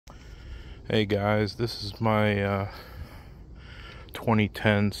Hey guys, this is my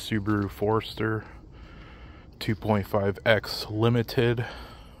 2010 Subaru Forester 2.5X Limited.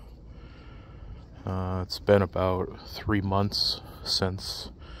 It's been about 3 months since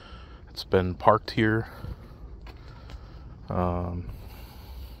it's been parked here. As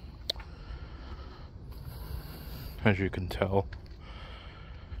you can tell,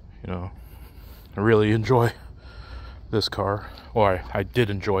 I really enjoy this car. Well, I did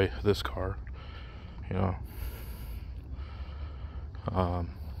enjoy this car,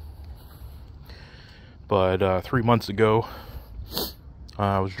 but 3 months ago,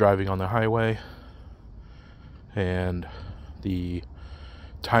 I was driving on the highway, and the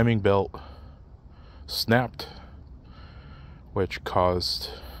timing belt snapped, which caused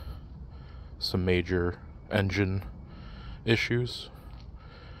some major engine issues.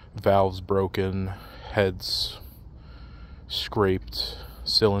 Valves broken, heads scraped,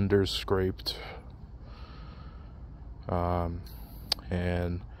 cylinders scraped,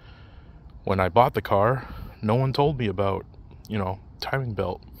 and when I bought the car, no one told me about timing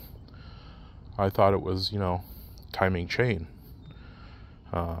belt. I thought it was timing chain,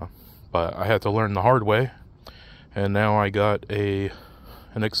 but I had to learn the hard way, and now I got an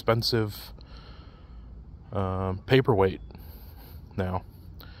expensive paperweight. Now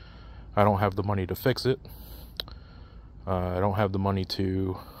I don't have the money to fix it. I don't have the money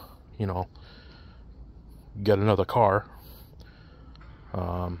to, get another car.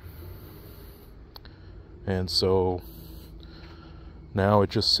 And so now it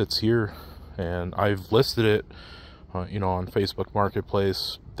just sits here, and I've listed it, on Facebook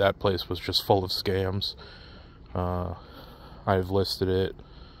Marketplace. That place was just full of scams. I've listed it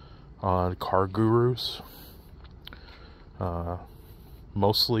on Car Gurus.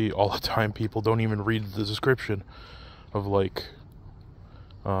 Mostly all the time people don't even read the description of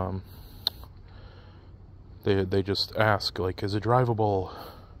they just ask, is it drivable?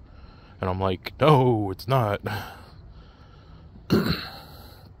 And I'm like, no, it's not.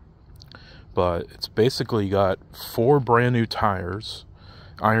 But it's basically got 4 brand new tires,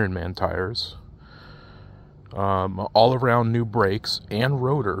 Ironman tires, all around new brakes and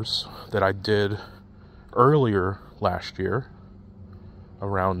rotors that I did earlier last year,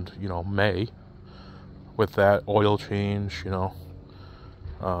 around May, with that oil change,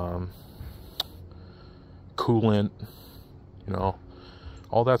 coolant,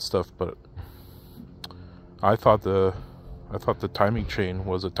 all that stuff. But I thought the timing chain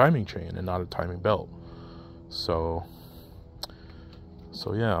was a timing chain and not a timing belt. So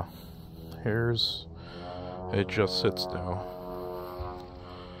yeah, here's it. Just sits now.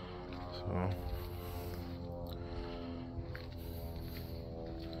 So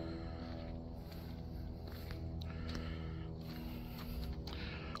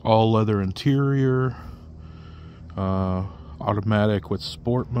all leather interior, automatic with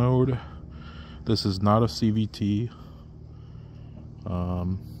sport mode. This is not a CVT.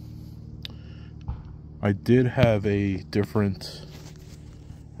 I did have a different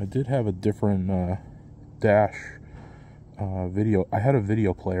dash video. I had a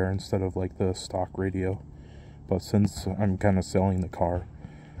video player instead of the stock radio, but since I'm kind of selling the car,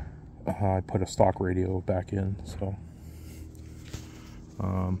 I put a stock radio back in. So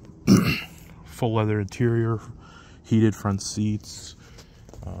full leather interior, heated front seats,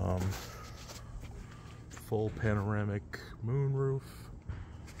 full panoramic moonroof,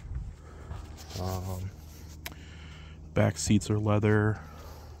 back seats are leather,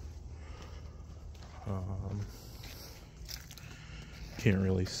 can't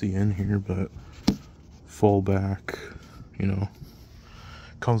really see in here, but full back,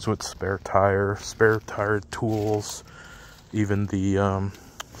 comes with spare tire tools, even the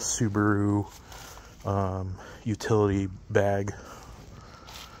Subaru utility bag.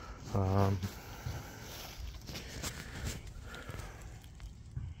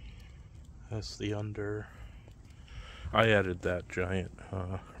 That's the under. I added that giant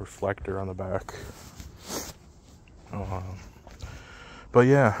reflector on the back. But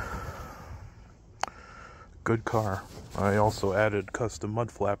yeah, good car. I also added custom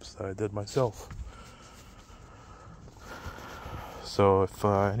mud flaps that I did myself. So if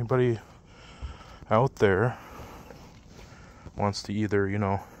anybody out there wants to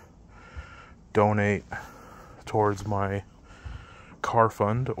either, donate towards my car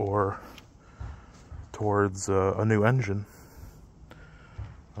fund or towards a new engine,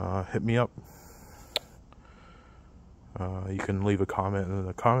 hit me up. You can leave a comment in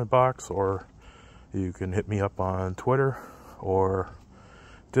the comment box, or you can hit me up on Twitter or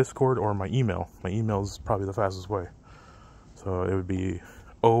Discord or my email. My email is probably the fastest way. So it would be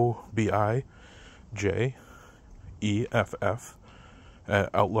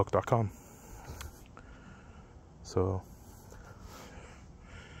OBIJEFF@outlook.com. So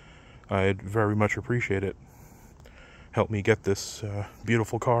I'd very much appreciate it. Help me get this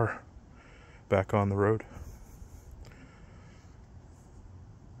beautiful car back on the road.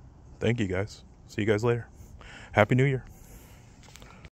 Thank you guys. See you guys later. Happy New Year.